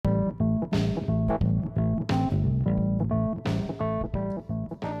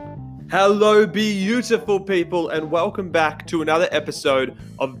Hello, beautiful people, and welcome back to another episode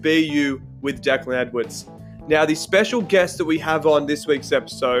of Be You with Declan Edwards. Now, the special guest that we have on this week's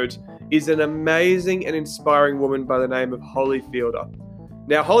episode is an amazing and inspiring woman by the name of Holly Fielder.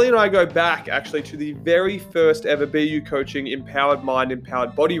 Now, Holly and I go back actually to the very first ever Be You Coaching Empowered Mind,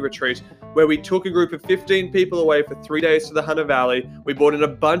 Empowered Body retreat, where we took a group of 15 people away for 3 days to the Hunter Valley. We brought in a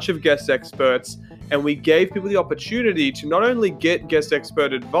bunch of guest experts, and we gave people the opportunity to not only get guest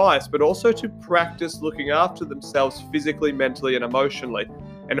expert advice, but also to practice looking after themselves physically, mentally, and emotionally.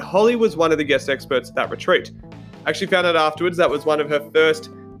 And Holly was one of the guest experts at that retreat. I actually found out afterwards that was one of her first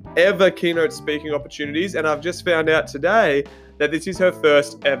ever keynote speaking opportunities, and I've just found out today that this is her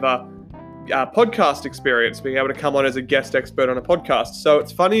first ever podcast experience, being able to come on as a guest expert on a podcast. So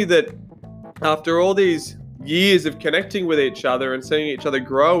it's funny that after all these years of connecting with each other and seeing each other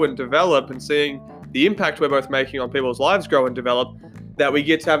grow and develop and seeing the impact we're both making on people's lives grow and develop, that we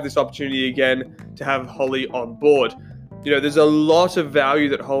get to have this opportunity again to have Holly on board. You know, there's a lot of value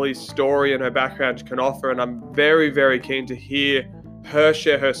that Holly's story and her background can offer, and I'm very, very keen to hear her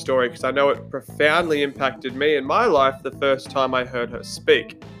share her story because I know it profoundly impacted me in my life the first time I heard her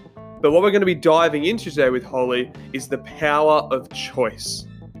speak. But what we're going to be diving into today with Holly is the power of choice.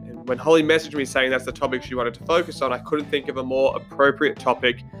 And when Holly messaged me saying that's the topic she wanted to focus on, I couldn't think of a more appropriate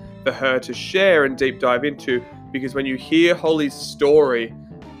topic for her to share and deep dive into, because when you hear Holly's story,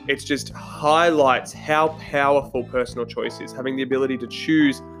 it just highlights how powerful personal choice is, having the ability to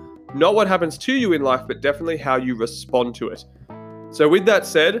choose not what happens to you in life, but definitely how you respond to it. So with that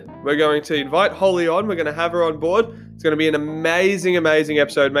said, we're going to invite Holly on. We're going to have her on board. It's going to be an amazing, amazing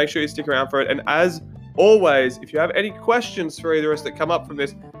episode. Make sure you stick around for it. And as always, if you have any questions for either of us that come up from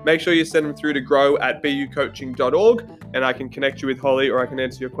this, make sure you send them through to grow@bucoaching.org, and I can connect you with Holly, or I can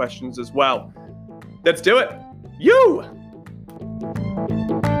answer your questions as well. Let's do it. You!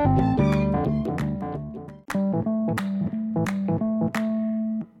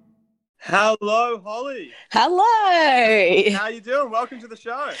 Hello, Holly. Hello. How you doing? Welcome to the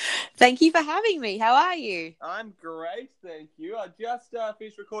show. Thank you for having me. How are you? I'm great, thank you. I just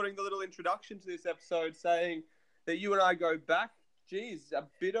finished recording the little introduction to this episode saying that you and I go back, a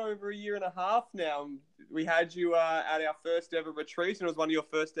bit over a year and a half now. We had you at our first ever retreat, and it was one of your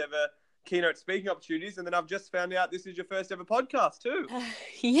first ever keynote speaking opportunities, and then I've just found out this is your first ever podcast too.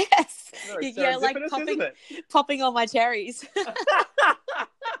 Yes. Yeah, like popping on my cherries.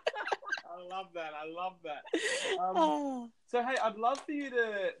 I love that. So, hey, I'd love for you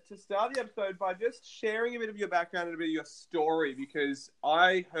to start the episode by just sharing a bit of your background and a bit of your story, because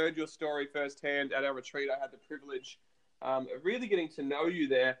I heard your story firsthand at our retreat. I had the privilege of really getting to know you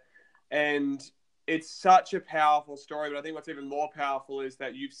there, and it's such a powerful story. But I think what's even more powerful is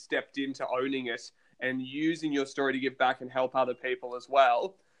that you've stepped into owning it and using your story to give back and help other people as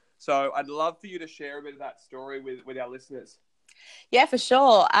well. So I'd love for you to share a bit of that story with our listeners. Yeah, for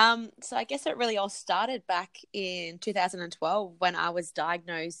sure. So I guess it really all started back in 2012 when I was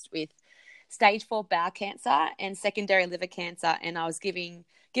diagnosed with stage 4 bowel cancer and secondary liver cancer, and I was given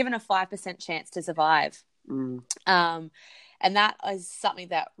a 5% chance to survive. And that is something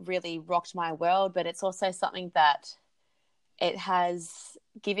that really rocked my world, but it's also something that it has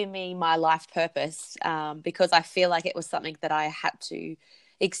given me my life purpose, because I feel like it was something that I had to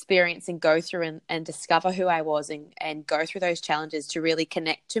experience and go through and discover who I was and go through those challenges to really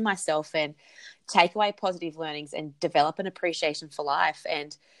connect to myself and take away positive learnings and develop an appreciation for life.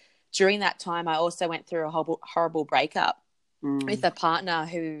 And during that time, I also went through a horrible breakup with a partner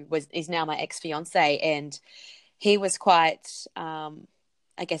who is now my ex-fiance, and he was quite,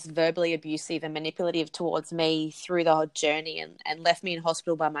 I guess, verbally abusive and manipulative towards me through the whole journey, and left me in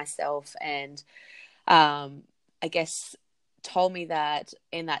hospital by myself. And I guess told me that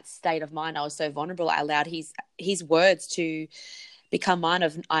in that state of mind, I was so vulnerable. I allowed his words to become mine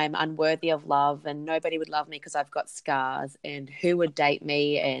of I'm unworthy of love, and nobody would love me because I've got scars, and who would date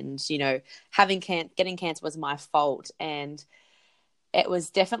me, and getting cancer was my fault. And it was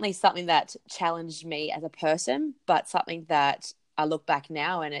definitely something that challenged me as a person, but something that I look back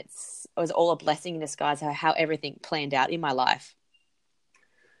now and it was all a blessing in disguise how everything planned out in my life.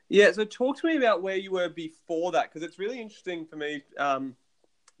 Yeah, so talk to me about where you were before that, because it's really interesting for me, to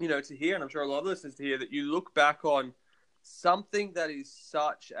hear, and I'm sure a lot of listeners to hear, that you look back on something that is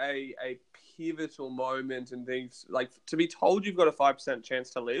such a pivotal moment, and things like to be told you've got a 5%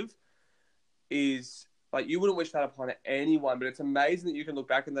 chance to live is like, you wouldn't wish that upon anyone, but it's amazing that you can look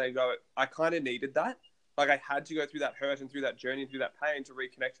back and then go, I kind of needed that. Like, I had to go through that hurt and through that journey and through that pain to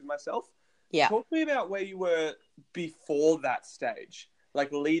reconnect with myself. Yeah. Talk to me about where you were before that stage,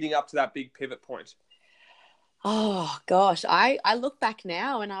 like leading up to that big pivot point. Oh gosh, I look back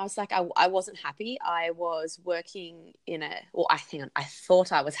now and I was like, I wasn't happy. I was working in a, well, I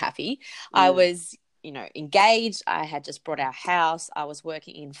thought I was happy. I Mm. was, engaged. I had just bought our house. I was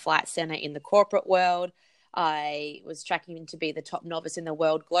working in Flight Center in the corporate world. I was tracking to be the top novice in the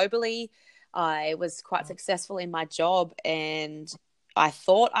world globally. I was quite successful in my job and I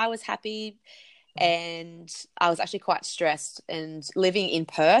thought I was happy, and I was actually quite stressed. And living in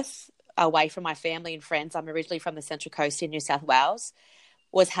Perth, away from my family and friends, I'm originally from the Central Coast in New South Wales,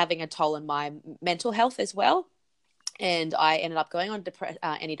 was having a toll on my mental health as well. And I ended up going on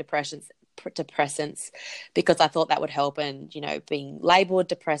depressants because I thought that would help, and being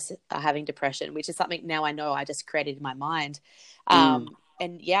labeled having depression, which is something now I know I just created in my mind. Mm.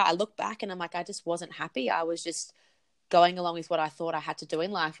 And yeah, I look back and I'm like, I just wasn't happy. I was just going along with what I thought I had to do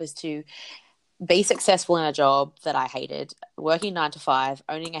in life, was to be successful in a job that I hated, working 9 to 5,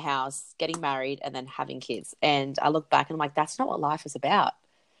 owning a house, getting married, and then having kids. And I look back and I'm like, that's not what life is about.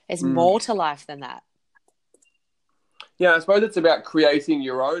 There's Mm. more to life than that. Yeah, I suppose it's about creating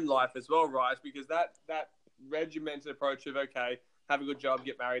your own life as well, right? Because that regimented approach of, okay, have a good job,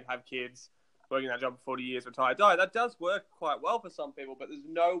 get married, have kids, working that job for 40 years, retire, die, that does work quite well for some people, but there's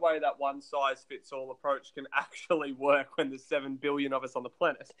no way that one size fits all approach can actually work when there's 7 billion of us on the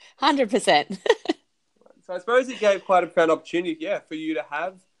planet. 100%. So I suppose it gave quite a profound opportunity, yeah, for you to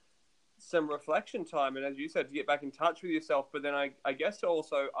have some reflection time, and as you said, to get back in touch with yourself, but then I guess to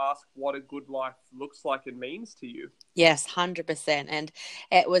also ask what a good life looks like and means to you. Yes, 100%. And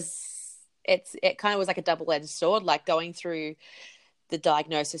it kind of was like a double-edged sword, like going through the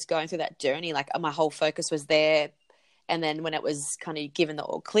diagnosis, going through that journey, like my whole focus was there. And then when it was kind of given the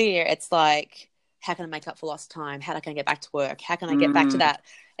all clear, it's like, how can I make up for lost time? How can I get back to work? How can I get back to that?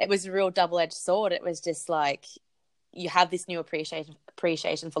 It was a real double-edged sword. It was just like, you have this new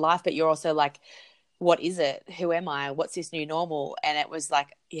appreciation for life, but you're also like, what is it? Who am I? What's this new normal? And it was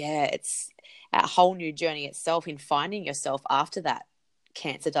like, yeah, it's a whole new journey itself in finding yourself after that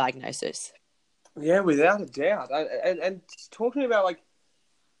cancer diagnosis. Yeah, without a doubt. And talking about like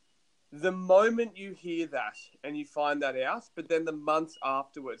the moment you hear that and you find that out, but then the months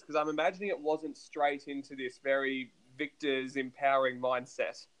afterwards, because I'm imagining it wasn't straight into this very victor's empowering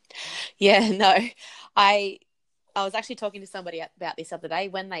mindset. Yeah, no, I I was actually talking to somebody about this other day.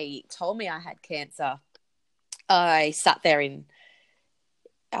 When they told me I had cancer, I sat there and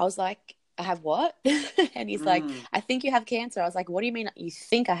I was like, I have what? And he's like, Mm. I think you have cancer. I was like, what do you mean you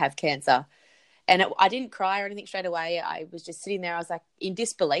think I have cancer? And I didn't cry or anything straight away. I was just sitting there. I was like in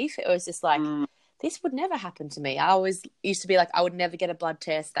disbelief. It was just like, Mm. this would never happen to me. I always used to be like, I would never get a blood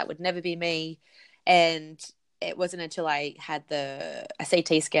test. That would never be me. And it wasn't until I had a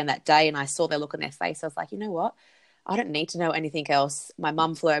CT scan that day and I saw their look on their face. I was like, you know what? I don't need to know anything else. My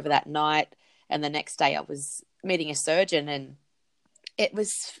mum flew over that night, and the next day I was meeting a surgeon, and it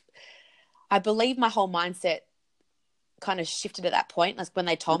was, I believe my whole mindset kind of shifted at that point. Like when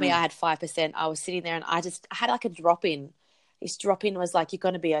they told me Mm. I had 5%, I was sitting there and I had like a drop in. This drop in was like, you're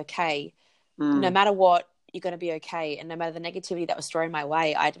going to be okay. No Mm. matter what, you're going to be okay. And no matter the negativity that was thrown my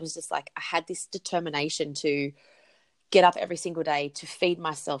way, I was just like, I had this determination to get up every single day, to feed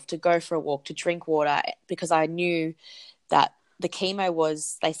myself, to go for a walk, to drink water, because I knew that the chemo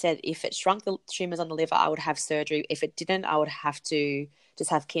was, they said, if it shrunk the tumors on the liver, I would have surgery. If it didn't, I would have to just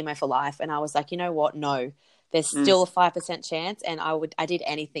have chemo for life. And I was like, you know what? No, there's Mm. still a 5% chance. And I did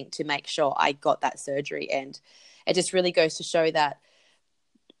anything to make sure I got that surgery. And it just really goes to show that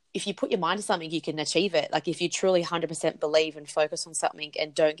if you put your mind to something, you can achieve it. Like if you truly 100% believe and focus on something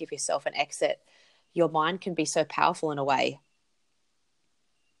and don't give yourself an exit, your mind can be so powerful in a way.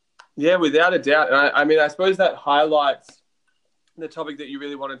 Yeah, without a doubt. And I mean, I suppose that highlights the topic that you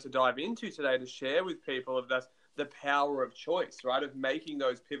really wanted to dive into today to share with people of the power of choice, right? Of making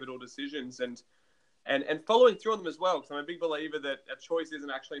those pivotal decisions and following through on them as well. Because I'm a big believer that a choice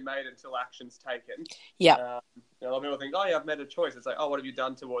isn't actually made until action's taken. Yeah. A lot of people think, oh yeah, I've made a choice. It's like, oh, what have you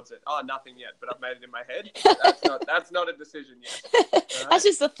done towards it? Oh, nothing yet, but I've made it in my head. That's not a decision yet. Right? That's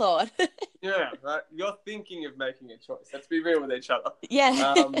just a thought. Yeah, right. You're thinking of making a choice. Let's be real with each other.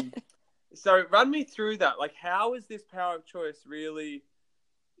 Yeah. So run me through that. Like, how has this power of choice really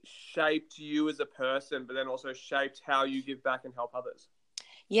shaped you as a person, but then also shaped how you give back and help others?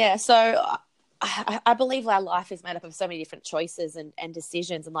 Yeah. So I believe our life is made up of so many different choices and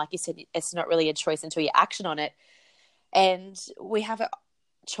decisions. And like you said, it's not really a choice until you action on it. And we have a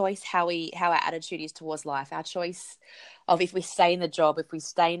choice how our attitude is towards life, our choice of if we stay in the job, if we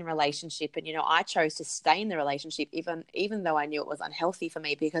stay in a relationship. And I chose to stay in the relationship even though I knew it was unhealthy for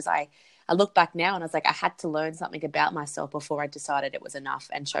me, because I look back now and I was like, I had to learn something about myself before I decided it was enough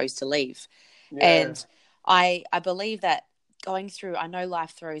and chose to leave. Yeah. And I believe that going through, I know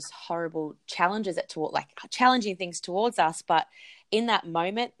life throws horrible challenges like challenging things towards us, but in that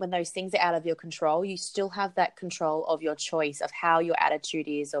moment when those things are out of your control, you still have that control of your choice of how your attitude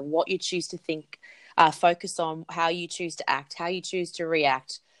is, of what you choose to think, focus on, how you choose to act, how you choose to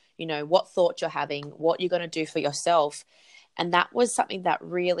react, what thought you're having, what you're going to do for yourself. And that was something that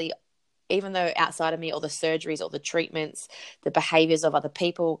really, even though outside of me, all the surgeries, all the treatments, the behaviors of other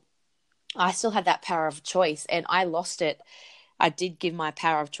people, I still had that power of choice, and I lost it. I did give my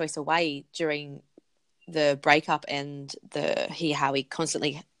power of choice away during the breakup and how he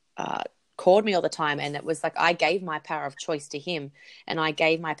constantly called me all the time. And it was like I gave my power of choice to him, and I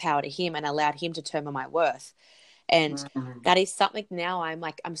gave my power to him and allowed him to determine my worth. And that is something now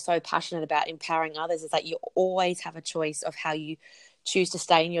I'm so passionate about empowering others, is that you always have a choice of how you choose to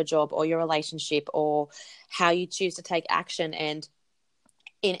stay in your job or your relationship, or how you choose to take action. And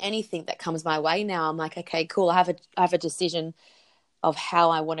in anything that comes my way now, I'm like, okay, cool. I have a decision of how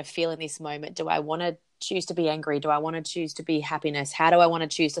I want to feel in this moment. Do I want to choose to be angry? Do I want to choose to be happiness? How do I want to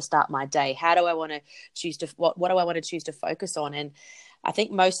choose to start my day? How do I want to choose to, what do I want to choose to focus on? And I think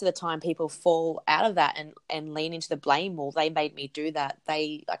most of the time people fall out of that and lean into the blame. Well, they made me do that.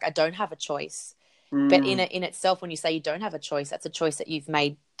 I don't have a choice. But in itself, when you say you don't have a choice, that's a choice that you've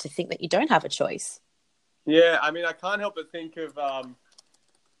made to think that you don't have a choice. Yeah, I mean, I can't help but think of,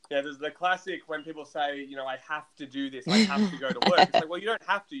 there's the classic when people say, I have to do this, I have to go to work. It's like, well, you don't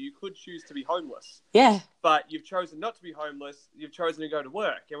have to. You could choose to be homeless. Yeah. But you've chosen not to be homeless. You've chosen to go to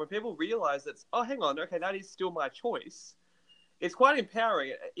work. And when people realize that, oh, hang on, okay, that is still my choice, it's quite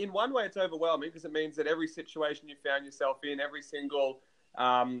empowering. In one way, it's overwhelming because it means that every situation you found yourself in, every single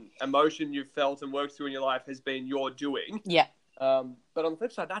emotion you've felt and worked through in your life has been your doing. Yeah. But on the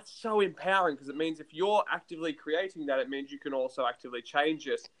flip side, that's so empowering because it means if you're actively creating that, it means you can also actively change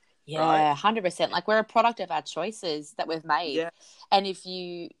it. Yeah, right? 100%. Like, we're a product of our choices that we've made. Yeah. And if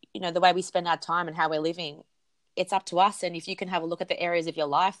the way we spend our time and how we're living, it's up to us. And if you can have a look at the areas of your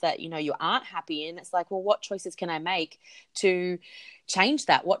life that, you aren't happy in, it's like, well, what choices can I make to change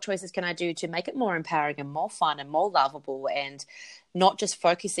that? What choices can I do to make it more empowering and more fun and more lovable, and not just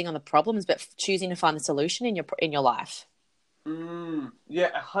focusing on the problems, but choosing to find the solution in your life?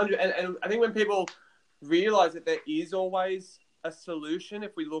 Yeah, 100. And I think when people realize that there is always a solution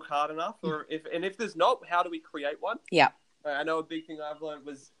if we look hard enough, or if there's not, how do we create one? Yeah. I know a big thing I've learned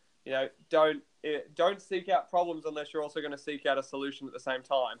was, don't seek out problems unless you're also going to seek out a solution at the same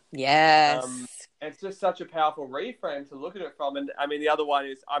time. Yes. It's just such a powerful reframe to look at it from. And I mean, the other one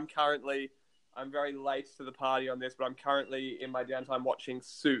is I'm very late to the party on this, but I'm currently in my downtime watching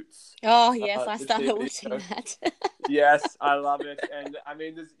Suits. Oh, yes, I started watching that. Yes, I love it. And I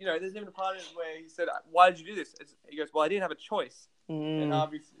mean, there's even a part of it where he said, "Why did you do this?" He goes, "Well, I didn't have a choice." And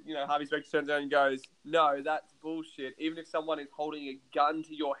Harvey Specter turns around and goes, "No, that's bullshit. Even if someone is holding a gun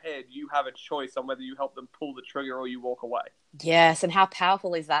to your head, you have a choice on whether you help them pull the trigger or you walk away." Yes, and how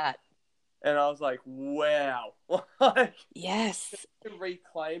powerful is that? And I was like, wow. Yes. To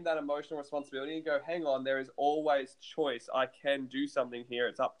reclaim that emotional responsibility and go, hang on, there is always choice. I can do something here.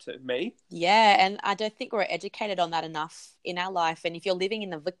 It's up to me. Yeah, and I don't think we're educated on that enough in our life. And if you're living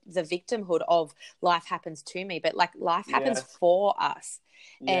in the victimhood of life happens to me, but like life happens for us.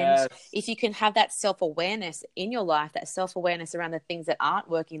 And if you can have that self-awareness in your life, that self-awareness around the things that aren't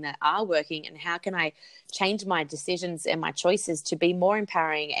working, that are working, and how can I change my decisions and my choices to be more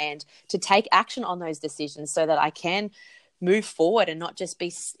empowering and to take action on those decisions so that I can move forward and not just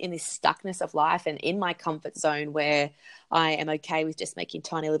be in this stuckness of life and in my comfort zone where I am okay with just making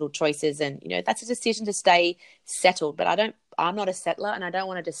tiny little choices. And, that's a decision to stay settled, but I'm not a settler, and I don't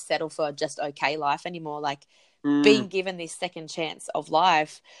want to just settle for just okay life anymore. Like, being given this second chance of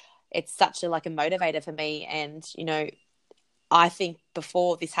life, it's such a motivator for me. And, I think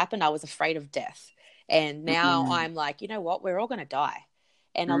before this happened, I was afraid of death. And now I'm like, you know what, we're all going to die.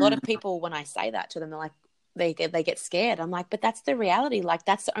 And a lot of people, when I say that to them, they're like, they get scared. I'm like, but that's the reality. Like,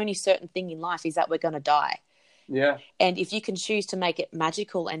 that's the only certain thing in life, is that we're going to die. Yeah. And if you can choose to make it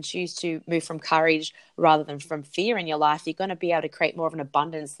magical and choose to move from courage rather than from fear in your life, you're going to be able to create more of an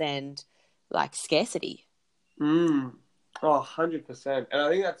abundance than scarcity. Oh, 100%. And I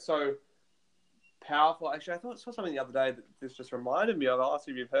think that's so powerful. Actually, I saw something the other day that this just reminded me of. I'll ask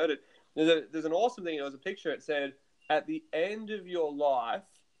you if you've heard it. There's an awesome thing. It was a picture. It said, at the end of your life,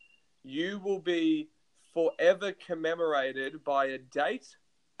 you will be forever commemorated by a date,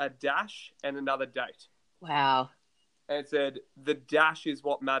 a dash, and another date. Wow. And it said, the dash is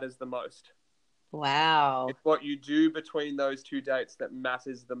what matters the most. Wow. It's what you do between those two dates that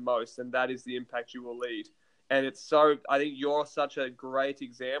matters the most, and that is the impact you will lead. And it's so, I think you're such a great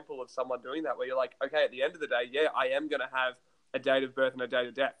example of someone doing that, where you're like, okay, at the end of the day, yeah, I am going to have a date of birth and a date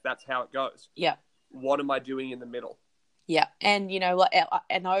of death. That's how it goes. Yeah. What am I doing in the middle? Yeah. And,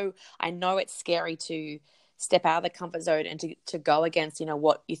 I know it's scary to step out of the comfort zone and to go against,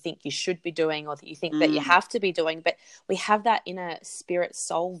 what you think you should be doing or that you think that you have to be doing. But we have that inner spirit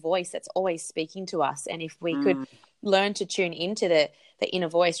soul voice that's always speaking to us. And if we could learn to tune into the inner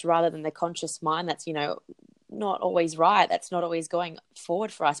voice rather than the conscious mind that's, not always right, that's not always going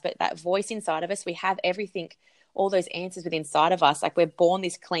forward for us, but that voice inside of us, we have everything, all those answers within inside of us. Like, we're born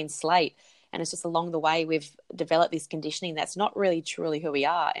this clean slate, and it's just along the way we've developed this conditioning that's not really truly who we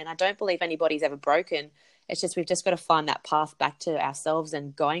are. And I don't believe anybody's ever broken. It's just we've just got to find that path back to ourselves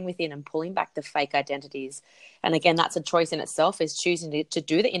and going within and pulling back the fake identities. And again, that's a choice in itself, is choosing to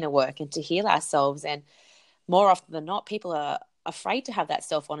do the inner work and to heal ourselves. And more often than not, people are afraid to have that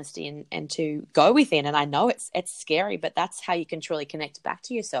self-honesty and to go within. And I know it's scary, but that's how you can truly connect back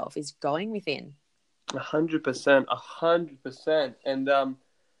to yourself, is going within. 100%, 100%. And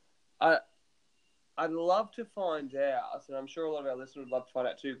I'd love to find out, and I'm sure a lot of our listeners would love to find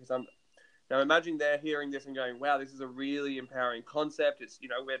out too, because now imagine they're hearing this and going, wow, this is a really empowering concept. It's,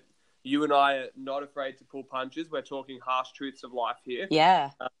 you and I are not afraid to pull punches. We're talking harsh truths of life here.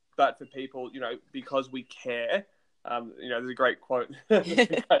 Yeah. But for people, because we care, there's a great quote there's a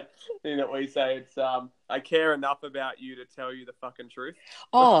great thing that we say. It's, I care enough about you to tell you the fucking truth.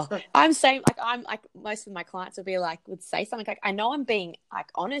 Oh, I'm saying, I'm like, most of my clients would say something like, I know I'm being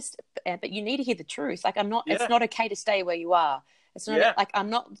like honest, but you need to hear the truth. Like, it's not okay to stay where you are. It's not like, I'm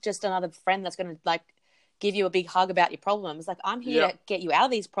not just another friend that's going to like give you a big hug about your problems. Like, I'm here to get you out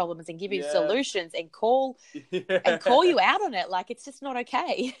of these problems and give you solutions and call you out on it. Like, it's just not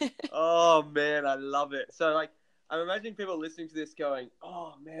okay. Oh man, I love it. So like, I'm imagining people listening to this going,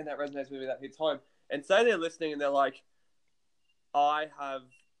 oh man, that resonates with me, that hits home. And say they're listening and they're like,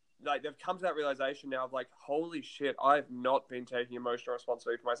 they've come to that realization now of like, holy shit, I've not been taking emotional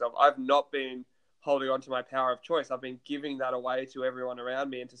responsibility for myself. I've not been holding on to my power of choice. I've been giving that away to everyone around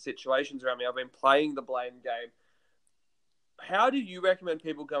me and to situations around me. I've been playing the blame game. How do you recommend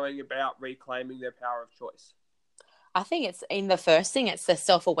people going about reclaiming their power of choice? I think it's in the first thing, it's the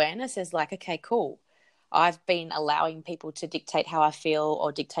self-awareness is like, okay, cool. I've been allowing people to dictate how I feel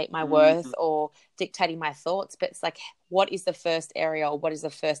or dictate my worth or dictating my thoughts. But it's like, what is the first area or what is the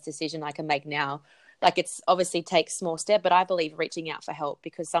first decision I can make now? Like, it's obviously takes small step, but I believe reaching out for help,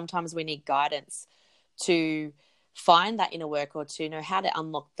 because sometimes we need guidance to find that inner work or to know how to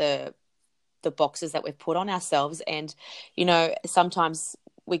unlock the boxes that we've put on ourselves. And, sometimes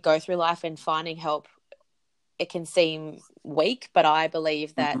we go through life and finding help, it can seem weak, but I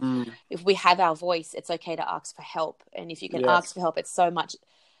believe that if we have our voice, it's okay to ask for help. And if you can ask for help, it's so much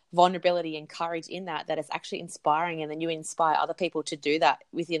vulnerability and courage in that it's actually inspiring. And then you inspire other people to do that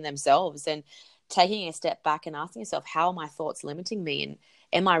within themselves, and taking a step back and asking yourself, how are my thoughts limiting me? And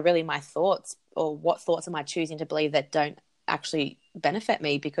am I really my thoughts, or what thoughts am I choosing to believe that don't actually benefit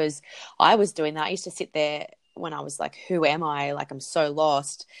me? Because I was doing that. I used to sit there when I was like, who am I? Like, I'm so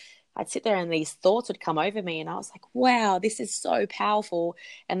lost. I'd sit there and these thoughts would come over me and I was like, wow, this is so powerful.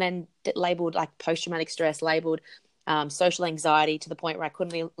 And then labeled like post-traumatic stress, labeled social anxiety, to the point where I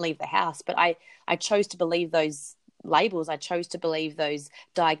couldn't leave the house. But I chose to believe those labels. I chose to believe those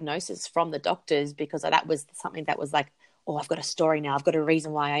diagnoses from the doctors, because that was something that was like, oh, I've got a story now. I've got a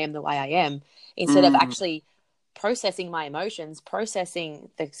reason why I am the way I am, instead of actually processing my emotions, processing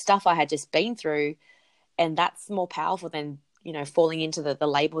the stuff I had just been through. And that's more powerful than, falling into the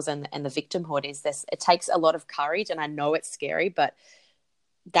labels and the victimhood. It takes a lot of courage, and I know it's scary, but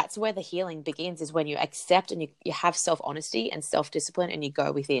that's where the healing begins, is when you accept and you have self-honesty and self-discipline and you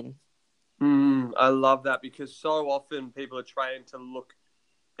go within. I love that, because so often people are trained to look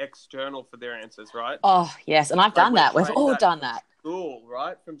external for their answers, right? Oh, yes. And I've done that. We've all done that. School,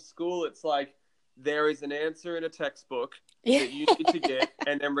 right? From school, it's like there is an answer in a textbook that you need to get,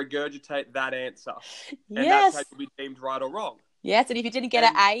 and then regurgitate that answer. And that's how you'll be deemed right or wrong. Yes, and if you didn't get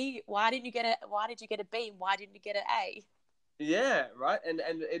an A, why did you get a B? Why didn't you get an A? Yeah, right. And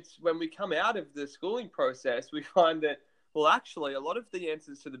it's when we come out of the schooling process, we find that, well, actually, a lot of the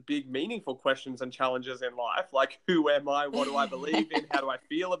answers to the big, meaningful questions and challenges in life, like who am I, what do I believe in, how do I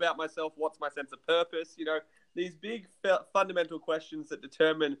feel about myself, what's my sense of purpose, these big fundamental questions that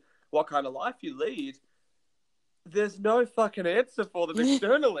determine what kind of life you lead, there's no fucking answer for them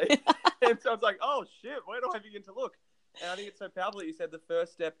externally. And so it's like, oh shit, where do I begin to look? And I think it's so powerful that you said the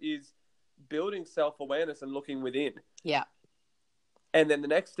first step is building self-awareness and looking within. Yeah. And then the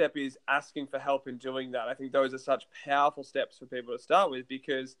next step is asking for help in doing that. I think those are such powerful steps for people to start with,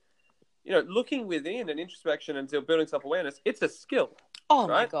 because looking within and introspection and building self-awareness, it's a skill, Oh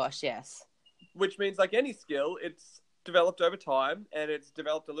my right? gosh, yes. Which means, like any skill, it's developed over time, and it's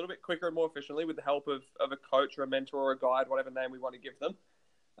developed a little bit quicker and more efficiently with the help of a coach or a mentor or a guide, whatever name we want to give them.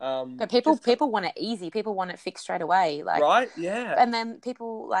 But people want it easy. People want it fixed straight away. Like, right? Yeah. And then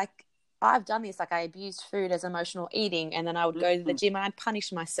people, like, I've done this. Like, I abused food as emotional eating, and then I would go to the gym and I'd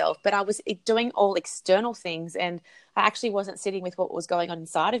punish myself. But I was doing all external things, and I actually wasn't sitting with what was going on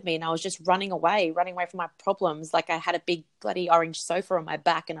inside of me, and I was just running away from my problems. Like, I had a big bloody orange sofa on my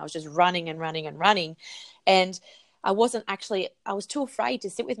back, and I was just running and running and running. And I was too afraid to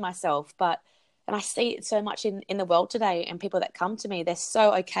sit with myself. And I see it so much in the world today, and people that come to me, they're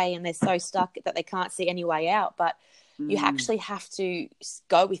so okay and they're so stuck that they can't see any way out. But you actually have to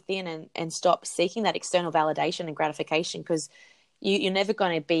go within and stop seeking that external validation and gratification, because you're never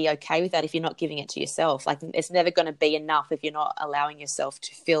going to be okay with that if you're not giving it to yourself. Like, it's never going to be enough if you're not allowing yourself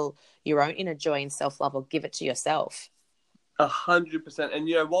to feel your own inner joy and self-love, or give it to yourself. 100%.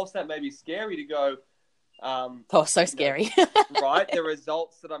 And, whilst that may be scary to go, so scary. right? The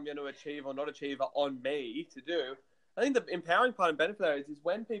results that I'm going to achieve or not achieve are on me to do. I think the empowering part and benefit of that is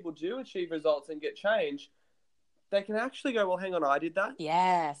when people do achieve results and get change, they can actually go, well, hang on, I did that.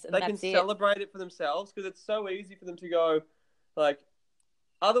 Yes. They can celebrate it for themselves, because it's so easy for them to go, like,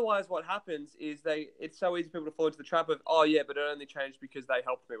 otherwise what happens is it's so easy for people to fall into the trap of, oh yeah, but it only changed because they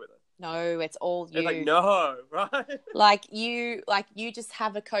helped me with it. No, it's all you. It's like, no, right? Like you just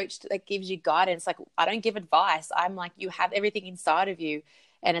have a coach that gives you guidance. Like, I don't give advice. I'm like, you have everything inside of you,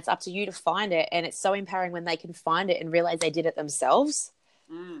 and it's up to you to find it. And it's so empowering when they can find it and realize they did it themselves.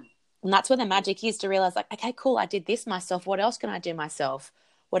 And that's where the magic is, to realize, like, okay, cool, I did this myself. What else can I do myself?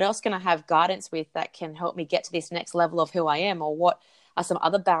 What else can I have guidance with that can help me get to this next level of who I am? Or what are some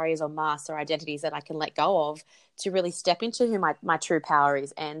other barriers or masks or identities that I can let go of to really step into who my true power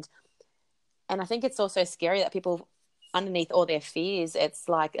is? And I think it's also scary that people, underneath all their fears, it's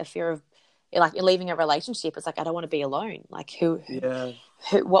like a fear of, like, you're leaving a relationship. It's like, I don't want to be alone. Like,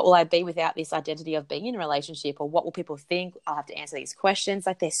 what will I be without this identity of being in a relationship? Or what will people think? I'll have to answer these questions.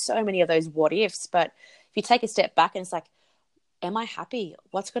 Like, there's so many of those what ifs. But if you take a step back and it's like, am I happy?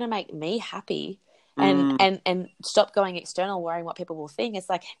 What's going to make me happy? And stop going external, worrying what people will think. It's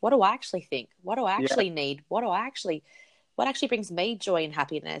like, what do I actually think? What do I actually need? What actually brings me joy and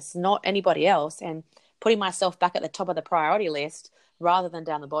happiness, not anybody else? And putting myself back at the top of the priority list rather than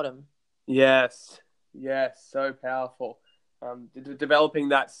down the bottom. Yes, so powerful. Developing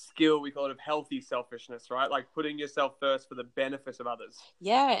that skill, we call it, of healthy selfishness, right? Like putting yourself first for the benefit of others.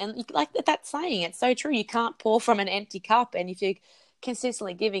 Yeah, and like that saying, it's so true. You can't pour from an empty cup. And if you're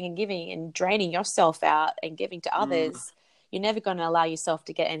consistently giving and draining yourself out and giving to others, you're never going to allow yourself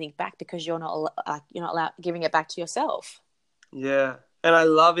to get anything back, because you're not giving it back to yourself. Yeah. And I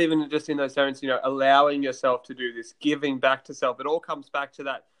love, even just in those moments, allowing yourself to do this, giving back to self. It all comes back to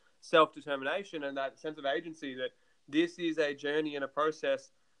that self-determination and that sense of agency, that this is a journey and a process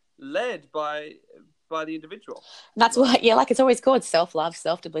led by the individual. And that's why, like, it's always called self-love,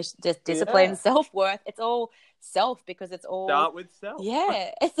 self-discipline, self-worth. It's all self, because it's all... Start with self.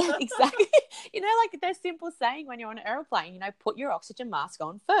 Yeah, it's exactly. Like that simple saying when you're on an airplane, put your oxygen mask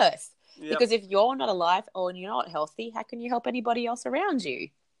on first. Yep. Because if you're not alive or you're not healthy, how can you help anybody else around you?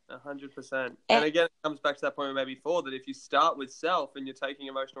 100%. And again, it comes back to that point we made before, that if you start with self and you're taking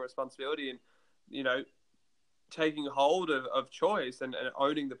emotional responsibility and, taking hold of choice and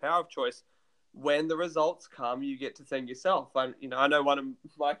owning the power of choice, when the results come, you get to thank yourself. I know one of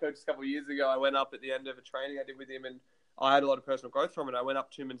my coaches a couple of years ago, I went up at the end of a training I did with him, and I had a lot of personal growth from it. I went up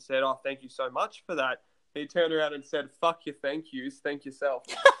to him and said, "Oh, thank you so much for that." And he turned around and said, "Fuck your thank yous, thank yourself."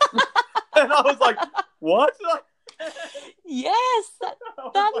 And I was like, "What?" Yes.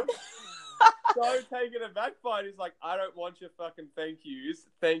 So taken aback by it. He's like, "I don't want your fucking thank yous.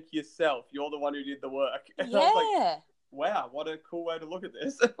 Thank yourself. You're the one who did the work." And I was like, wow, what a cool way to look at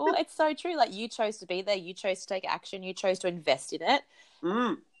this. Well, it's so true. Like, you chose to be there. You chose to take action. You chose to invest in it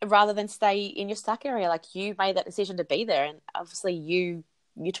rather than stay in your stuck area. Like, you made that decision to be there. And obviously you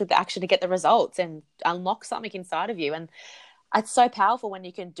took the action to get the results and unlock something inside of you. And it's so powerful when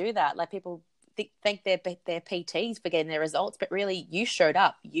you can do that. Like, people think they're PTs for getting their results, but really you showed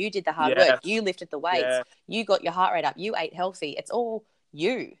up. You did the hard work. You lifted the weights. You got your heart rate up. You ate healthy. It's all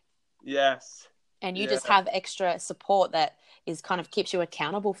you. Yes. And you just have extra support that is kind of keeps you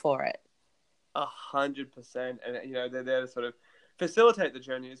accountable for it. 100%. And, they're there to sort of facilitate the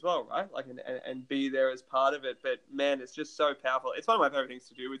journey as well, right? Like, and be there as part of it. But man, it's just so powerful. It's one of my favorite things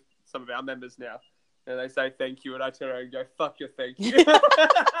to do with some of our members now. And they say thank you, and I turn around and go, "Fuck your thank you."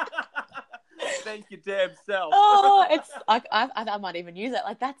 thank your damn self. Oh, it's like I might even use it.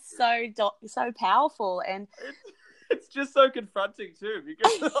 Like that's so powerful, and it's just so confronting too,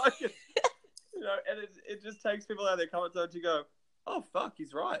 because like, and it just takes people out of their comfort zone to go, oh fuck,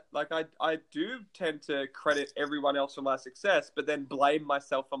 he's right. Like I do tend to credit everyone else for my success, but then blame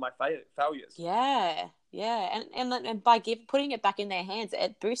myself for my failures. yeah, and by putting it back in their hands,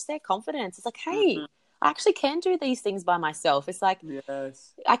 it boosts their confidence. It's like, hey, I actually can do these things by myself. It's like,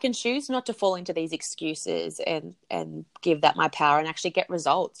 yes, I can choose not to fall into these excuses and give that my power and actually get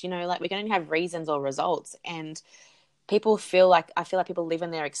results. Like we can only have reasons or results, and I feel like people live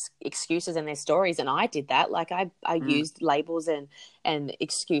in their excuses and their stories, and I did that. Like I used labels and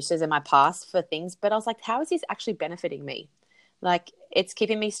excuses in my past for things, but I was like, how is this actually benefiting me? Like it's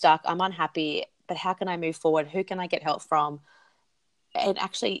keeping me stuck. I'm unhappy, but how can I move forward? Who can I get help from? And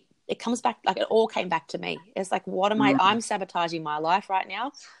actually, it comes back, like it all came back to me. It's like, what am I'm sabotaging my life right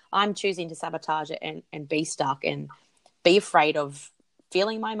now. I'm choosing to sabotage it and be stuck and be afraid of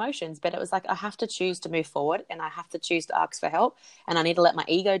feeling my emotions. But it was like, I have to choose to move forward, and I have to choose to ask for help, and I need to let my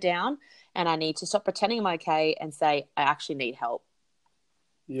ego down, and I need to stop pretending I'm okay and say, I actually need help.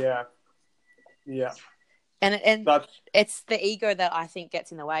 Yeah. And it's the ego that I think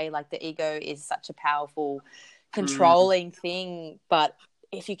gets in the way. Like the ego is such a powerful, controlling thing. But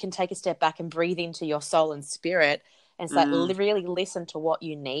if you can take a step back and breathe into your soul and spirit and start really listen to what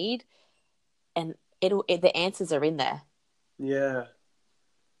you need, and the answers are in there. Yeah.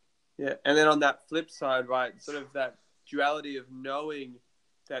 And then on that flip side, right, sort of that duality of knowing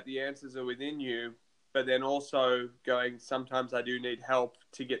that the answers are within you, but then also going, sometimes I do need help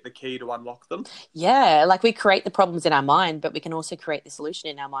to get the key to unlock them. Yeah, like we create the problems in our mind, but we can also create the solution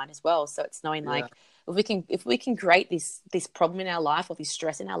in our mind as well. So it's knowing like if we can create this problem in our life or this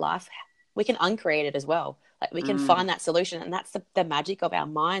stress in our life, we can uncreate it as well. Like we can find that solution, and that's the magic of our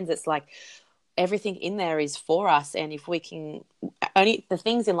minds. It's like everything in there is for us, and if we can the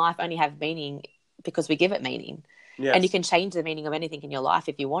things in life only have meaning because we give it meaning. Yes. And you can change the meaning of anything in your life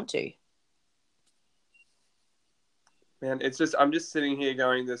if you want to. Man, I'm just sitting here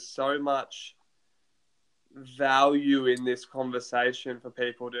going, there's so much value in this conversation for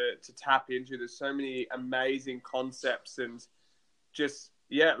people to tap into. There's so many amazing concepts and just,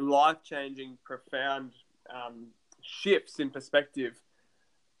 life-changing, profound shifts in perspective.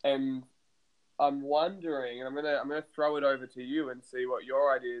 And I'm wondering, and I'm gonna throw it over to you and see what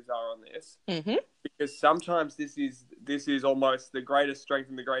your ideas are on this, because sometimes this is almost the greatest strength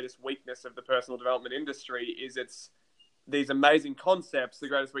and the greatest weakness of the personal development industry. Is it's these amazing concepts. The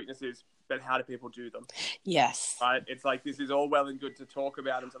greatest weakness is, but how do people do them? Yes, right. It's like this is all well and good to talk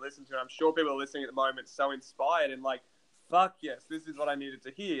about and to listen to. And I'm sure people are listening at the moment so inspired and like, fuck yes, this is what I needed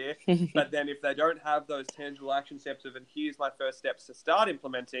to hear. But then if they don't have those tangible action steps of, and here's my first steps to start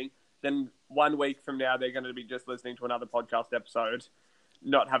implementing, then 1 week from now, they're going to be just listening to another podcast episode,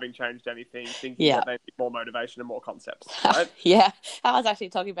 not having changed anything, thinking that they need more motivation and more concepts. Right? Yeah. I was actually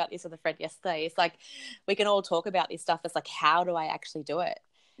talking about this with a friend yesterday. It's like, we can all talk about this stuff. It's like, how do I actually do it?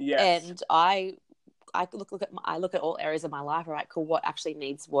 Yes. And I look at all areas of my life. All right, cool. What actually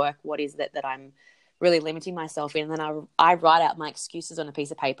needs work? What is it that I'm really limiting myself in? And then I write out my excuses on a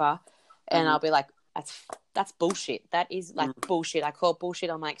piece of paper, and I'll be like, that's bullshit. That is like bullshit. I call bullshit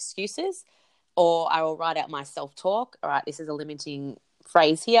on my excuses, or I will write out my self-talk. All right, this is a limiting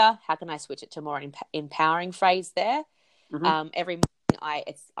phrase here. How can I switch it to more empowering phrase there? Every morning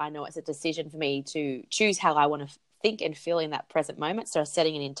I know it's a decision for me to choose how I want to think and feel in that present moment. So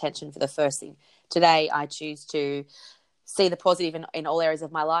setting an intention for the first thing. Today, I choose to see the positive in all areas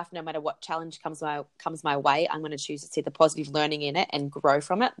of my life. No matter what challenge comes my way, I'm going to choose to see the positive learning in it and grow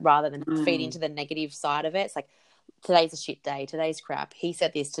from it rather than feed into the negative side of it. It's like, today's a shit day. Today's crap. He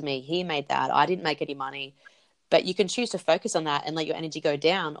said this to me. He made that. I didn't make any money. But you can choose to focus on that and let your energy go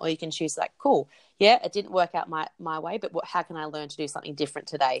down, or you can choose like, cool, yeah, it didn't work out my way, but how can I learn to do something different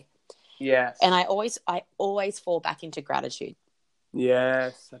today? Yes. And I always fall back into gratitude.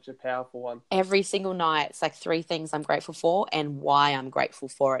 Yes, such a powerful one. Every single night, it's like 3 things I'm grateful for and why I'm grateful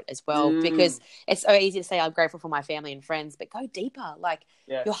for it as well. Because it's so easy to say I'm grateful for my family and friends, but go deeper. Like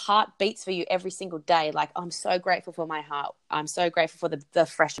your heart beats for you every single day. Like, I'm so grateful for my heart. I'm so grateful for the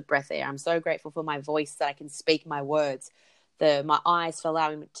fresh breath air. I'm so grateful for my voice that I can speak my words. My eyes for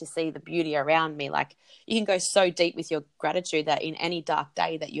allowing me to see the beauty around me. Like, you can go so deep with your gratitude that in any dark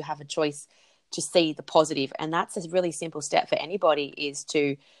day that you have a choice to see the positive. And that's a really simple step for anybody, is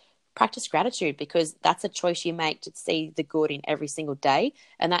to practice gratitude, because that's a choice you make to see the good in every single day.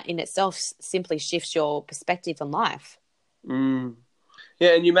 And that in itself simply shifts your perspective on life. Yeah,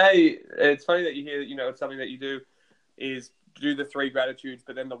 and it's funny that you hear, it's something that you do is do the 3 gratitudes,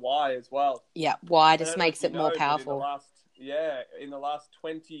 but then the why as well. Yeah, why I just don't know if makes you it more know, but powerful. in the last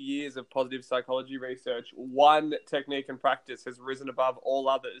 20 years of positive psychology research, one technique and practice has risen above all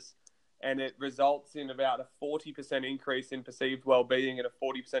others, and it results in about a 40% increase in perceived well-being and a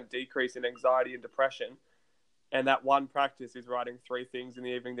 40% decrease in anxiety and depression. And that one practice is writing 3 things in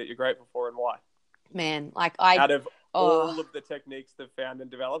the evening that you're grateful for and why. Man, like Out of all of the techniques they've found and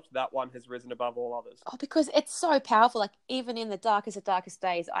developed, that one has risen above all others. Oh, because it's so powerful. Like even in the darkest of darkest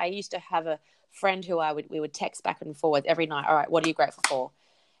days, I used to have a friend who we would text back and forward every night. All right, what are you grateful for?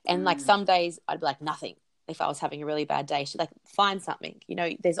 And like some days I'd be like nothing. If I was having a really bad day, she'd like find something. You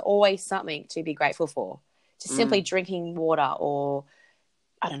know, there's always something to be grateful for. Just simply drinking water, or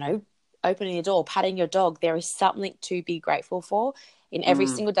I don't know, opening your door, patting your dog. There is something to be grateful for in every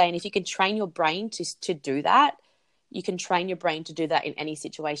single day. And if you can train your brain to do that, you can train your brain to do that in any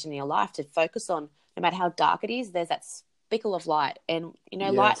situation in your life, to focus on, no matter how dark it is, there's that speckle of light. And, you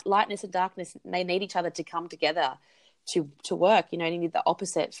know, lightness and darkness, they need each other to come together to work. You know, you need the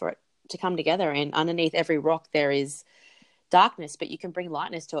opposite for it to come together. And underneath every rock, there is darkness, but you can bring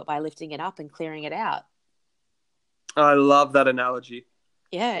lightness to it by lifting it up and clearing it out. I love that analogy.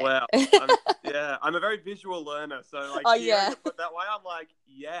 Yeah. Wow. I'm a very visual learner. So like, hearing it put that way, I'm like,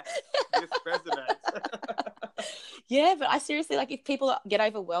 yes, this resonates. Yeah, but I seriously, like, if people get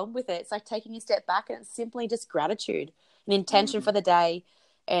overwhelmed with it, it's like taking a step back, and it's simply just gratitude, an intention for the day,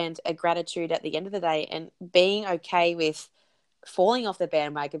 and a gratitude at the end of the day, and being okay with falling off the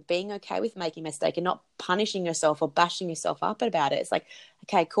bandwagon, being okay with making a mistake and not punishing yourself or bashing yourself up about it. It's like,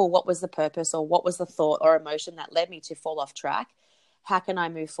 okay, cool. What was the purpose, or what was the thought or emotion that led me to fall off track? How can I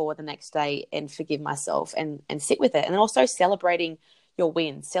move forward the next day and forgive myself and sit with it? And then also celebrating your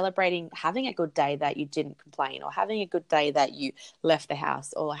wins, celebrating having a good day that you didn't complain, or having a good day that you left the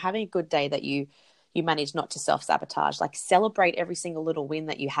house, or having a good day that you managed not to self-sabotage. Like, celebrate every single little win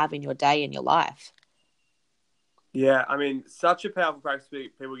that you have in your day and your life. Yeah, I mean, such a powerful practice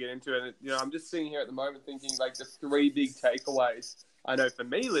people get into. And, you know, I'm just sitting here at the moment thinking, like, the 3 big takeaways I know for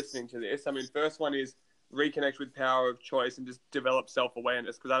me listening to this. I mean, first one is reconnect with power of choice and just develop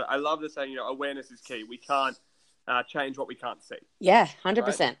self-awareness. Because I love the saying, you know, awareness is key. We can't change what we can't see. Yeah,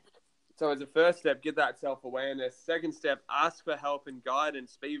 100%. Right? So as a first step, get that self-awareness. Second step, ask for help and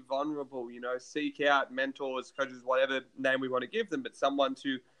guidance. Be vulnerable, you know, seek out mentors, coaches, whatever name we want to give them, but someone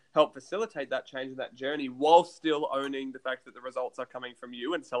to help facilitate that change and that journey while still owning the fact that the results are coming from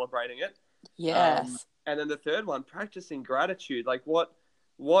you and celebrating it. Yes. And then the third one, practicing gratitude. Like what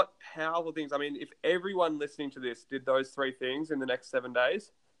powerful things. I mean, if everyone listening to this did those 3 things in the next 7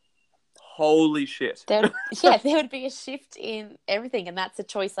 days, holy shit. There would be a shift in everything. And that's a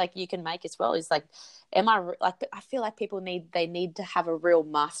choice like you can make as well. Is like, I feel like people need to have a real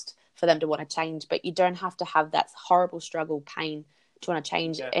must for them to want to change, but you don't have to have that horrible struggle, pain to want to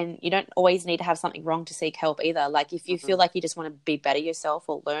change. Yeah. And you don't always need to have something wrong to seek help either. Like if you feel like you just want to be better yourself,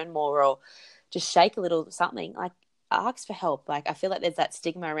 or learn more, or just shake a little something, like ask for help. Like I feel like there's that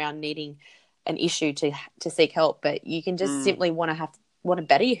stigma around needing an issue to seek help, but you can just simply want to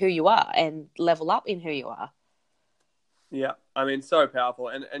better who you are and level up in who you are. Yeah, I mean, so powerful.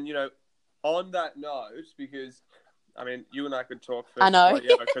 And you know, on that note, because I mean, you and I could talk for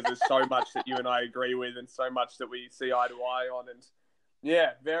because there's so much that you and I agree with, and so much that we see eye to eye on, and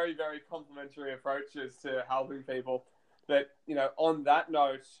yeah, very, very complementary approaches to helping people. But you know, on that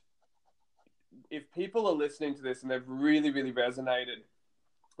note, if people are listening to this and they've really, really resonated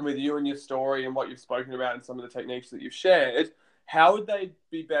with you and your story and what you've spoken about and some of the techniques that you've shared, how would they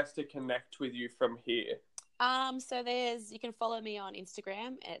be best to connect with you from here? So you can follow me on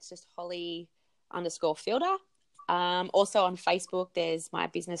Instagram. It's just Holly_Fielder. Also on Facebook, there's my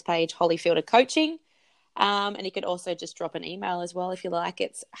business page, Holly Fielder Coaching. And you could also just drop an email as well if you like.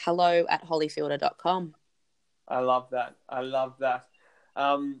 It's hello@hollyfielder.com. I love that.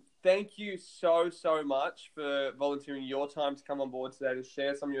 Thank you so much for volunteering your time to come on board today to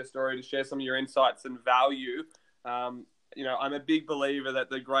share some of your story, to share some of your insights and value. You know, I'm a big believer that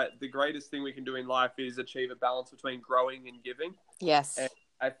the greatest thing we can do in life is achieve a balance between growing and giving. Yes. And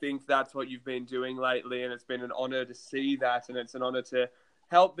I think that's what you've been doing lately, and it's been an honor to see that, and it's an honor to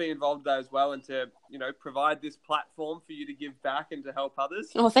help be involved in that as well, and to, you know, provide this platform for you to give back and to help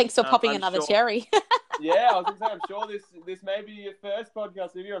others. Well, thanks for popping another cherry. Yeah, I was going to say, I'm sure this may be your first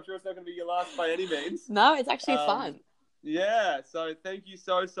podcast with you. I'm sure it's not going to be your last by any means. No, it's actually fun. Yeah, so thank you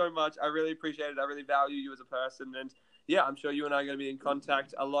so much. I really appreciate it. I really value you as a person, and yeah, I'm sure you and I are going to be in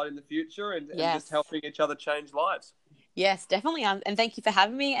contact a lot in the future, and just helping each other change lives. Yes, definitely. And thank you for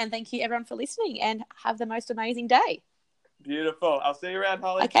having me, and thank you everyone for listening, and have the most amazing day. Beautiful. I'll see you around,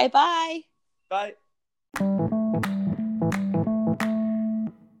 Holly. Okay, bye. Bye.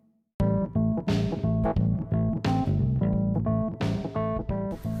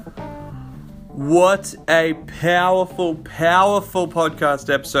 What a powerful, powerful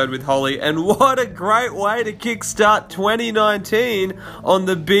podcast episode with Holly, and what a great way to kickstart 2019 on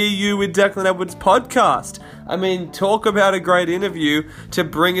the BU with Declan Edwards podcast. I mean, talk about a great interview to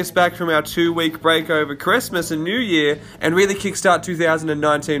bring us back from our 2-week break over Christmas and New Year and really kickstart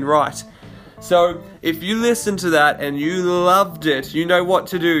 2019 right. So, if you listened to that and you loved it, you know what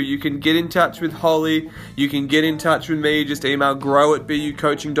to do. You can get in touch with Holly. You can get in touch with me. Just email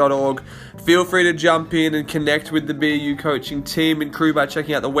grow@bucoaching.org. Feel free to jump in and connect with the BU coaching team and crew by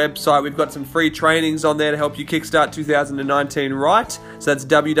checking out the website. We've got some free trainings on there to help you kickstart 2019 right. So that's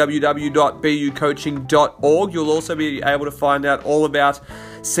www.bucoaching.org. You'll also be able to find out all about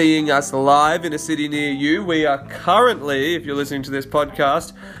seeing us live in a city near you. We are currently, if you're listening to this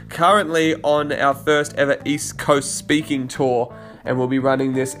podcast, currently on our first ever East Coast speaking tour, and we'll be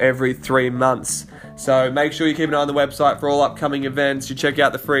running this every 3 months. So make sure you keep an eye on the website for all upcoming events, you check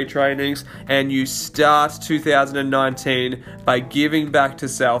out the free trainings, and you start 2019 by giving back to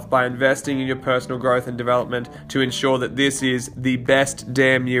self, by investing in your personal growth and development to ensure that this is the best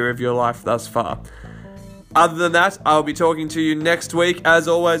damn year of your life thus far. Other than that, I'll be talking to you next week, as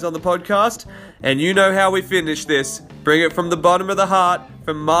always, on the podcast. And you know how we finish this. Bring it from the bottom of the heart,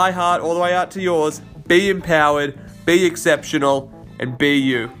 from my heart all the way out to yours. Be empowered, be exceptional, and be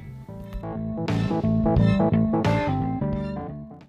you.